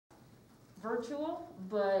virtual,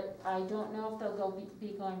 but I don't know if they'll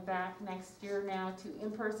be going back next year now to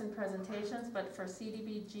in-person presentations, but for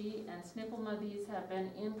CDBG and SNPLMA, these have been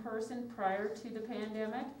in person prior to the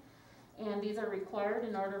pandemic, and these are required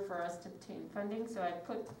in order for us to obtain funding, so I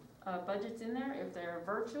put budgets in there. If they're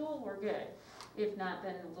virtual, we're good. If not,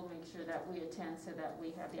 then we'll make sure that we attend so that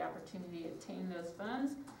we have the opportunity to obtain those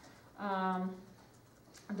funds.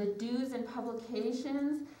 The dues and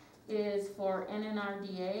publications is for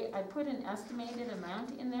NNRDA. I put an estimated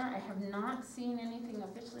amount in there. I have not seen anything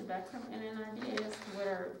officially back from NNRDA as to what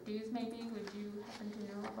our dues may be. Would you happen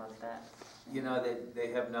to know about that? You know,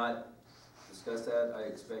 they have not discussed that. I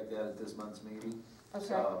expect that at this month's meeting. Okay.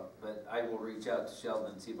 So, but I will reach out to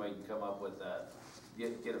Sheldon and see if I can come up with that.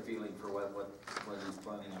 Get a feeling for what he's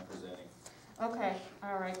planning on presenting. Okay,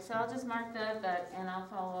 all right. So I'll just mark that, and I'll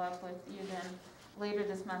follow up with you then later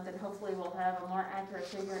this month, and hopefully we'll have a more accurate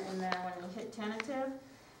figure in there when we hit tentative.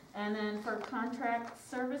 And then for contract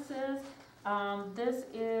services, this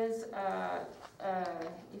is,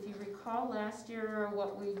 if you recall last year,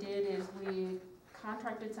 what we did is we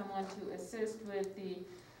contracted someone to assist with the,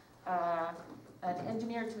 an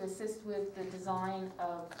engineer to assist with the design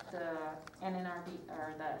of the NNRD,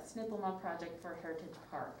 or the SNPLMA project for Heritage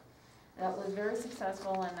Park. That was very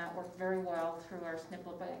successful, and that worked very well through our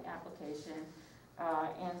SNPLMA application.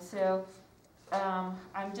 And so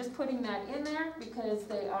I'm just putting that in there because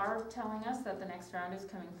they are telling us that the next round is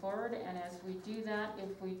coming forward, and as we do that,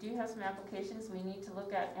 if we do have some applications, we need to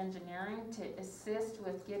look at engineering to assist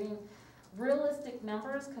with getting realistic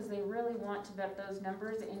numbers, because they really want to vet those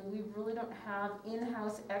numbers, and we really don't have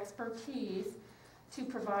in-house expertise to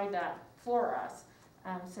provide that for us.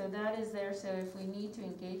 So that is there, so if we need to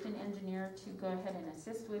engage an engineer to go ahead and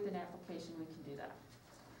assist with an application, we can do that.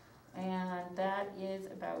 And that is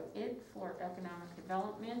about it for economic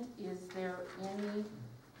development. Is there any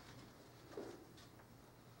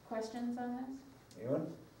questions on this? Anyone?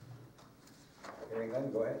 Hearing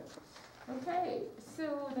none, go ahead. Okay,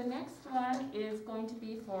 so the next one is going to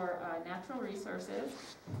be for natural resources,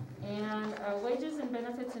 and wages and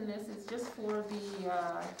benefits in this is just for the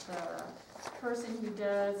person who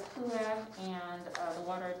does CUAC and the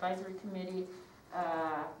Water Advisory Committee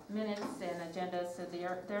minutes and agendas, so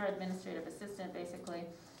their administrative assistant basically,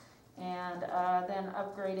 and then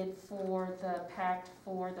upgraded for the PACT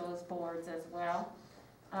for those boards as well.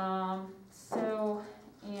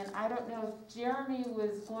 And I don't know if Jeremy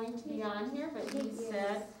was going to be on here, but he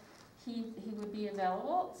said he would be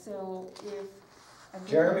available, so if...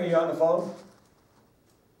 Jeremy, you on the phone?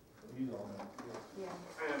 He's on that.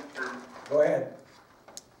 Yeah. Go ahead.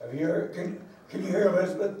 Have you heard, can you hear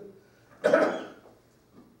Elizabeth?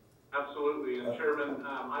 Absolutely, and Chairman,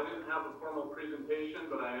 I didn't have a formal presentation,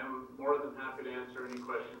 but I am more than happy to answer any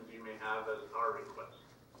questions you may have as our request.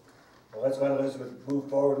 Well, let's let Elizabeth move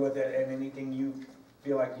forward with it, and anything you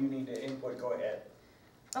feel like you need to input, go ahead.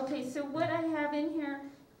 Okay, so what I have in here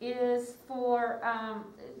is for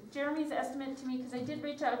Jeremy's estimate to me, because I did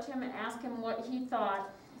reach out to him and ask him what he thought,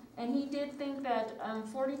 and he did think that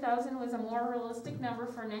 40,000 was a more realistic number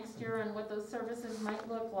for next year and what those services might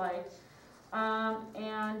look like.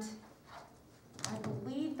 And I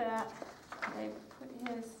believe that I put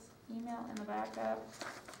his email in the backup.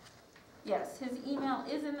 Yes, his email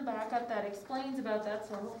is in the backup that explains about that,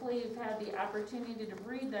 so hopefully you've had the opportunity to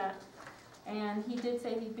read that. And he did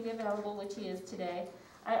say he'd be available, which he is today.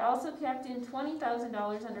 I also kept in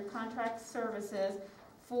 $20,000 under contract services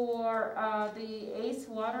for the ACE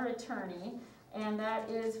water attorney, and that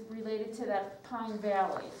is related to that Pine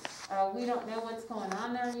Valley. We don't know what's going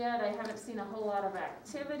on there yet. I haven't seen a whole lot of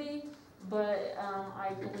activity, but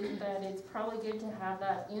I believe that it's probably good to have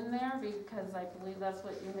that in there, because I believe that's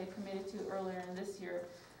what you had committed to earlier in this year,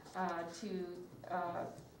 to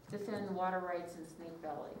defend water rights in Snake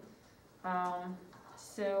Valley.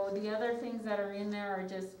 So the other things that are in there are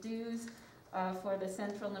just dues for the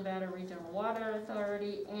Central Nevada Regional Water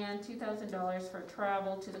Authority, and $2,000 for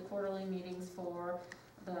travel to the quarterly meetings for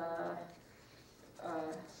the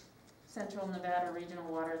Central Nevada Regional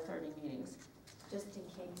Water Authority meetings. Just in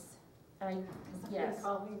case. Yes.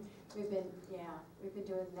 We've been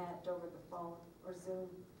doing that over the phone or Zoom.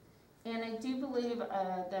 And I do believe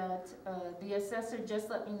that the assessor just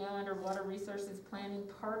let me know under water resources planning,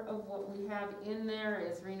 part of what we have in there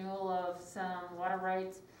is renewal of some water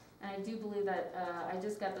rights. And I do believe that I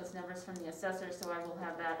just got those numbers from the assessor, so I will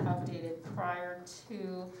have that updated prior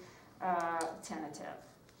to tentative.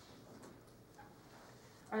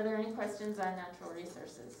 Are there any questions on natural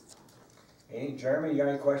resources? Hey, Jeremy, you got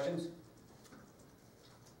any questions?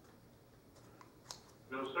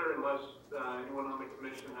 No, sir, unless anyone on the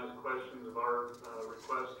commission has questions of our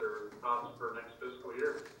request or thoughts for next fiscal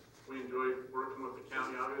year. We enjoy working with the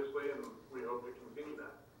county, obviously, and we hope to continue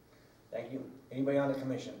that. Thank you. Anybody on the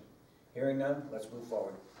commission? Hearing none, let's move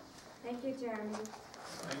forward. Thank you, Jeremy.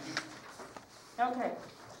 Thank you. Okay,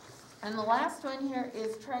 and the last one here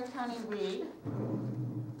is Tri-County Weed.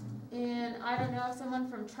 And I don't know if someone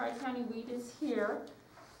from Tri-County Weed is here.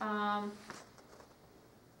 I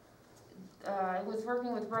was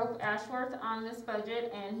working with Rope Ashworth on this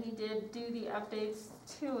budget, and he did do the updates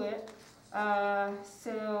to it.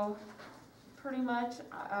 So pretty much,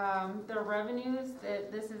 the revenues,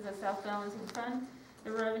 this is a self-balancing fund.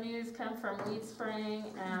 The revenues come from weed spraying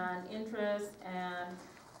and interest, and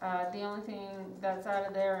the only thing that's out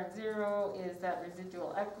of there and zero is that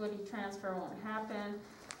residual equity transfer won't happen.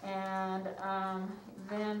 And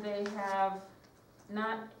then they have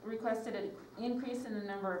not requested an increase in the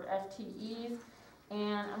number of FTEs.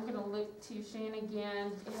 And I'm gonna look to Shane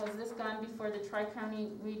again. Has this gone before the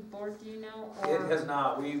Tri-County Weed Board, do you know? It Or has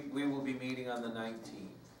not, we will be meeting on the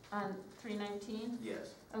 19th, on 3/19?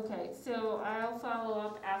 yes. Okay, so I'll follow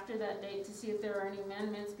up after that date to see if there are any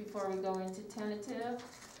amendments before we go into tentative.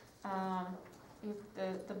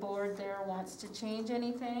 If the board there wants to change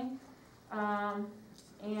anything.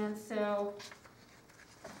 And so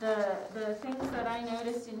the things that I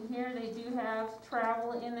noticed in here, they do have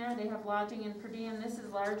travel in there, they have lodging and per diem. This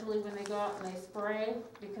is largely when they go out and they spray,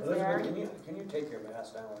 because they are. Elizabeth, can you take your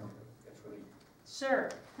mask down? It's really, Sure.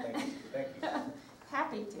 thank you, thank you.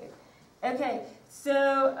 Happy to. Okay,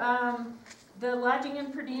 so, the lodging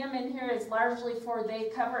and per diem in here is largely for, they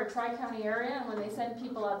cover a tri-county area, and when they send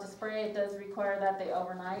people out to spray, it does require that they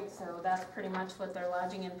overnight, so that's pretty much what their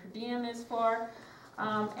lodging and per diem is for.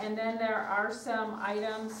 And then there are some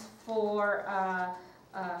items for,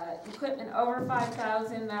 equipment over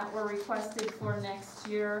 5,000 that were requested for next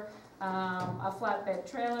year. A flatbed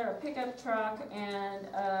trailer, a pickup truck, and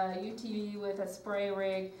a UTV with a spray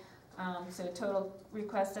rig. So total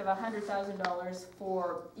request of $100,000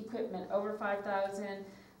 for equipment over 5,000.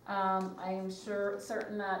 I am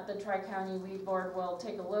certain that the Tri-County Weed Board will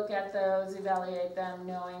take a look at those, evaluate them,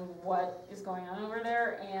 knowing what is going on over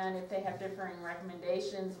there, and if they have differing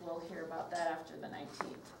recommendations, we'll hear about that after the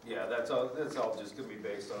 19th. Yeah, that's all just gonna be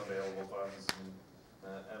based on available funds and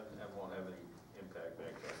won't have any impact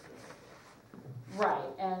back there. Right,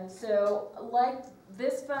 and so like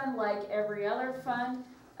this fund, like every other fund,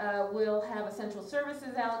 we'll have a central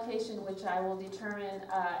services allocation, which I will determine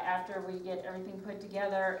after we get everything put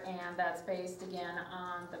together, and that's based again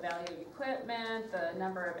on the value of equipment, the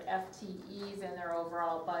number of FTEs, and their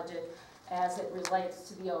overall budget as it relates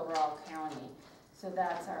to the overall county. So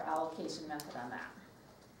that's our allocation method on that.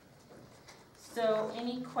 So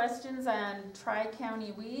any questions on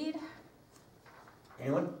Tri-County Weed?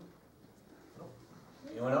 Anyone?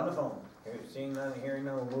 Anyone on the phone? Seeing none, hearing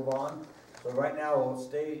none, we'll move on. So right now, we'll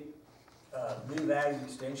stay, leave ag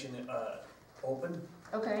extension, open,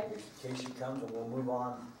 Okay. in case she comes, and we'll move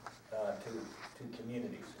on, to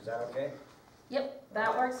communities. Is that okay? Yep,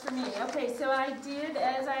 that works for me. Okay, so I did,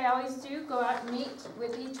 as I always do, go out and meet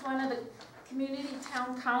with each one of the community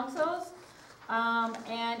town councils.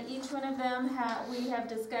 And each one of them we have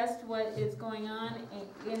discussed what is going on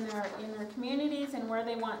in their communities and where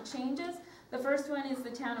they want changes. The first one is the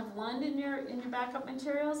town of Lund in your backup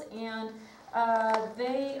materials, and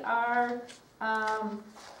they are,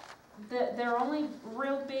 their only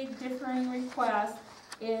real big differing request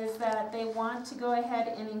is that they want to go ahead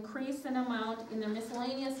and increase an amount in their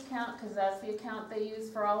miscellaneous account, because that's the account they use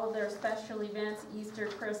for all of their special events, Easter,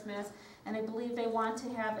 Christmas, and I believe they want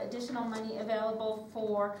to have additional money available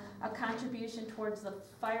for a contribution towards the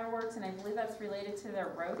fireworks, and I believe that's related to their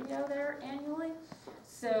rodeo there annually.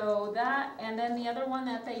 So that, and then the other one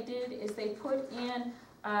that they did is they put in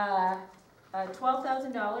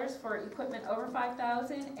 $12,000 for equipment over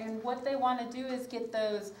 5,000, and what they want to do is get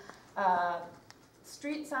those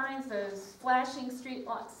street signs, those flashing street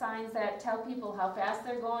signs that tell people how fast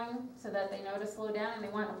they're going so that they know to slow down, and they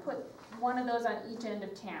want to put one of those on each end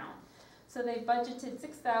of town. So they budgeted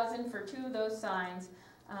 $6,000 for 2 of those signs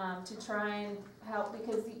to try and help,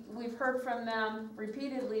 because we've heard from them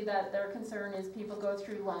repeatedly that their concern is people go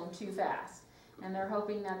through Lund too fast, and they're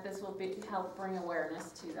hoping that this will help bring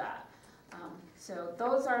awareness to that. So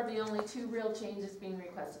those are the only 2 real changes being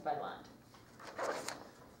requested by Lund.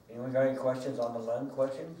 Anyone got any questions on the Lund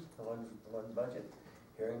questions, the Lund budget?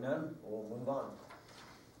 Hearing none, we'll move on.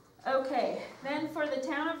 Okay, then for the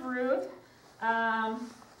town of Ruth,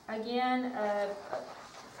 again,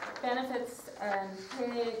 benefits and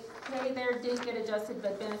pay there did get adjusted,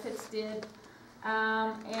 but benefits did.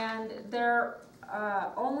 And their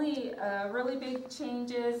only really big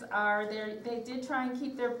changes are they did try and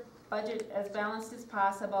keep their budget as balanced as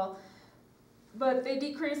possible, but they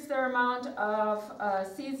decreased their amount of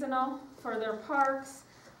seasonal for their parks.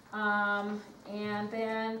 And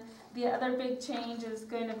then the other big change is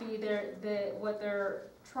going to be what they're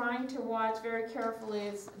trying to watch very carefully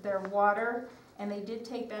is their water, and they did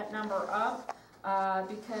take that number up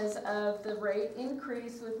because of the rate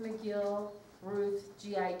increase with McGill, Ruth,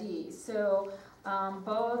 GID. So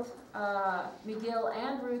both McGill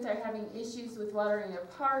and Ruth are having issues with watering their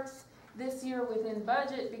parks this year within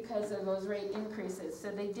budget because of those rate increases.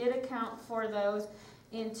 So they did account for those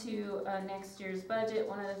into next year's budget.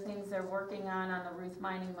 One of the things they're working on the Ruth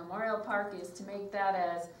Mining Memorial Park is to make that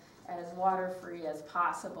as water-free as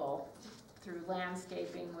possible through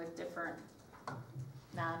landscaping with different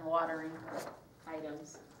non-watering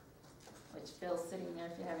items, which Bill's sitting there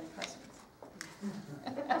if you have any questions.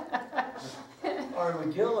 Are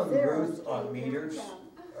McGill and Zero Ruth on state meters? income.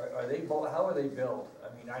 Are they both, how are they billed? I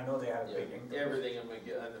mean, I know they have a big increase. Everything in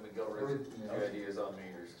McGill, and the McGill Ridge GID is on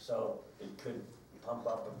meters. So it could pump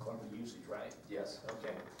up according to usage, right? Yes.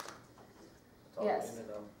 Okay. That's all I Yes. need to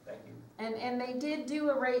know. Thank you. And they did do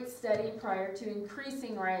a rate study prior to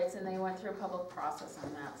increasing rates, and they went through a public process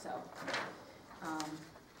on that, so.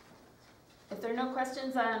 If there are no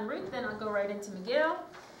questions on Ruth, then I'll go right into McGill.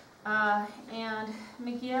 And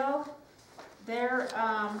McGill, their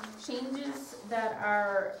changes that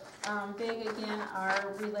are big again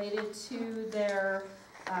are related to their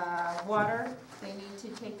water. They need to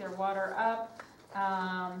take their water up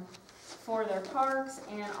for their parks,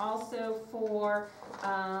 and also for,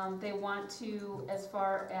 they want to, as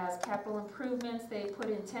far as capital improvements, they put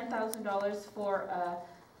in $10,000 for a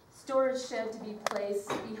storage shed to be placed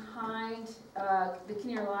behind the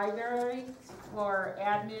Kinnear Library for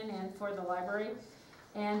admin and for the library.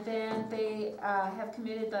 And then they have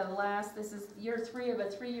committed this is year 3 of a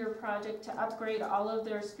 3-year project to upgrade all of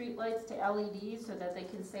their streetlights to LEDs so that they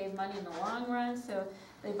can save money in the long run. So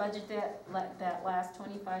they budget that last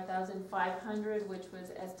 $25,500, which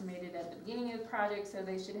was estimated at the beginning of the project, so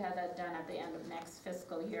they should have that done at the end of next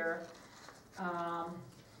fiscal year.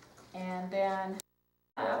 And then,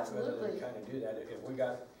 absolutely. Kind of do that. If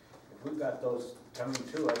we've got those coming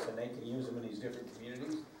to us and they can use them in these different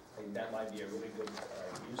communities, I think that might be a really good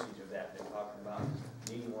usage of that. They're talking about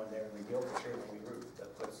needing one there in McGill for sure, maybe Ruth.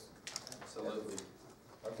 That puts. Absolutely.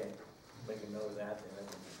 Okay, make a note of that, and then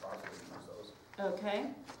we can possibly use those. Okay.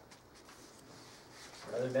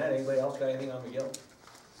 Other than that, anybody else got anything on McGill?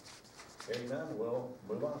 Hearing none, we'll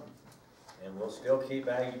move on. And we'll still keep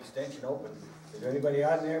Ag Extension open. Is there anybody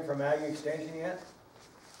on there from Ag Extension yet?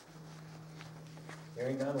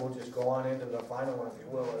 Hearing none, we'll just go on into the final one, if you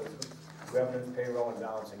will, is revenues, payroll, and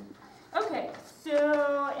balancing. Okay,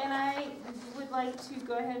 so, and I would like to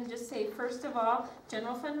go ahead and just say, first of all,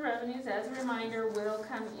 general fund revenues, as a reminder, will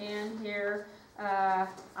come in here on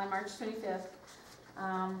March 25th.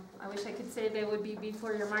 I wish I could say they would be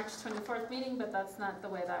before your March 24th meeting, but that's not the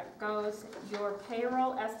way that goes. Your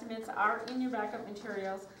payroll estimates are in your backup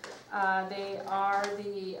materials. They are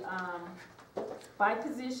the by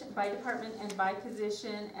position, by department, and by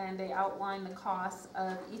position, and they outline the costs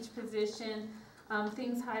of each position.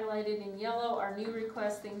 Things highlighted in yellow are new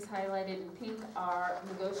requests, things highlighted in pink are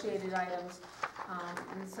negotiated items.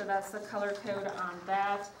 And so that's the color code on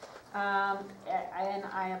that. And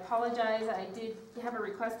I apologize, I did have a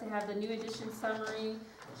request to have the new edition summary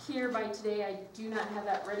here by today. I do not have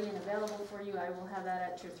that ready and available for you. I will have that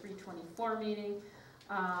at your 3/24 meeting,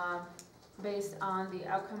 based on the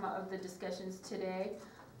outcome of the discussions today.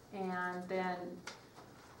 And then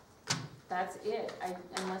that's it,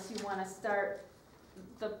 unless you want to start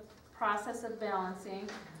the process of balancing.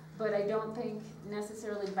 But I don't think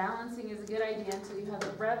necessarily balancing is a good idea until you have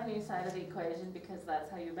the revenue side of the equation, because that's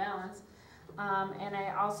how you balance. And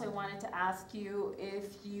I also wanted to ask you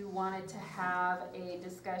if you wanted to have a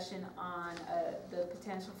discussion on the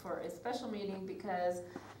potential for a special meeting, because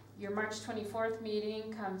your March 24th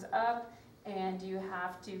meeting comes up and you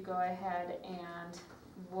have to go ahead, and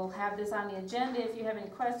we'll have this on the agenda if you have any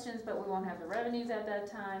questions, but we won't have the revenues at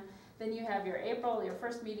that time. Then you have your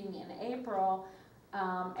first meeting in April.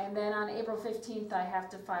 And then on April 15th, I have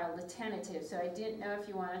to file the tentative. So I didn't know if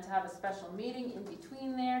you wanted to have a special meeting in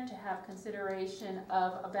between there to have consideration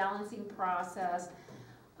of a balancing process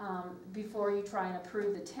before you try and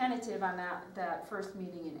approve the tentative on that first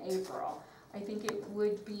meeting in April. I think it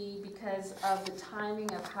would be, because of the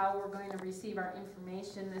timing of how we're going to receive our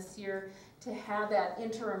information this year, to have that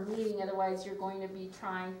interim meeting. Otherwise, you're going to be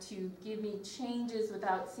trying to give me changes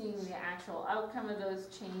without seeing the actual outcome of those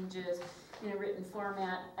changes. in a written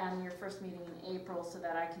format on your first meeting in April so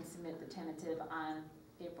that I can submit the tentative on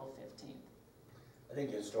April 15th. I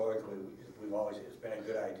think historically, we've always, it's been a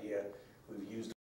good idea. We've used